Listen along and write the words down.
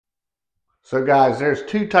So guys, there's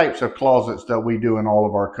two types of closets that we do in all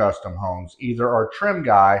of our custom homes. Either our trim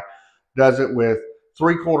guy does it with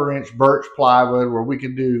 3/4 inch birch plywood where we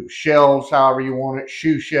can do shelves however you want it,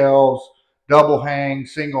 shoe shelves, double hang,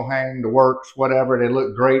 single hang, the works, whatever. They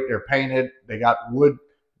look great. They're painted. They got wood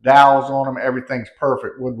dowels on them. Everything's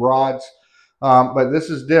perfect. Wood rods. But this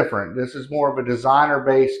is different. This is more of a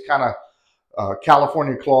designer-based kind of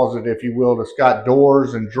California closet, if you will. It's got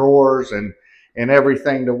doors and drawers and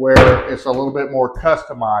everything to where it's a little bit more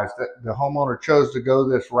customized. The homeowner chose to go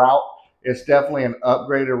this route. It's definitely an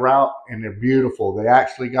upgraded route, and they're beautiful. They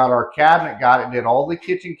actually got our cabinet guy that did all the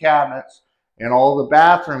kitchen cabinets and all the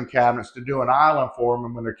bathroom cabinets to do an island for them.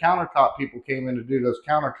 And when their countertop people came in to do those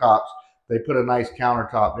countertops, they put a nice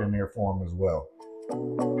countertop in there for them as well.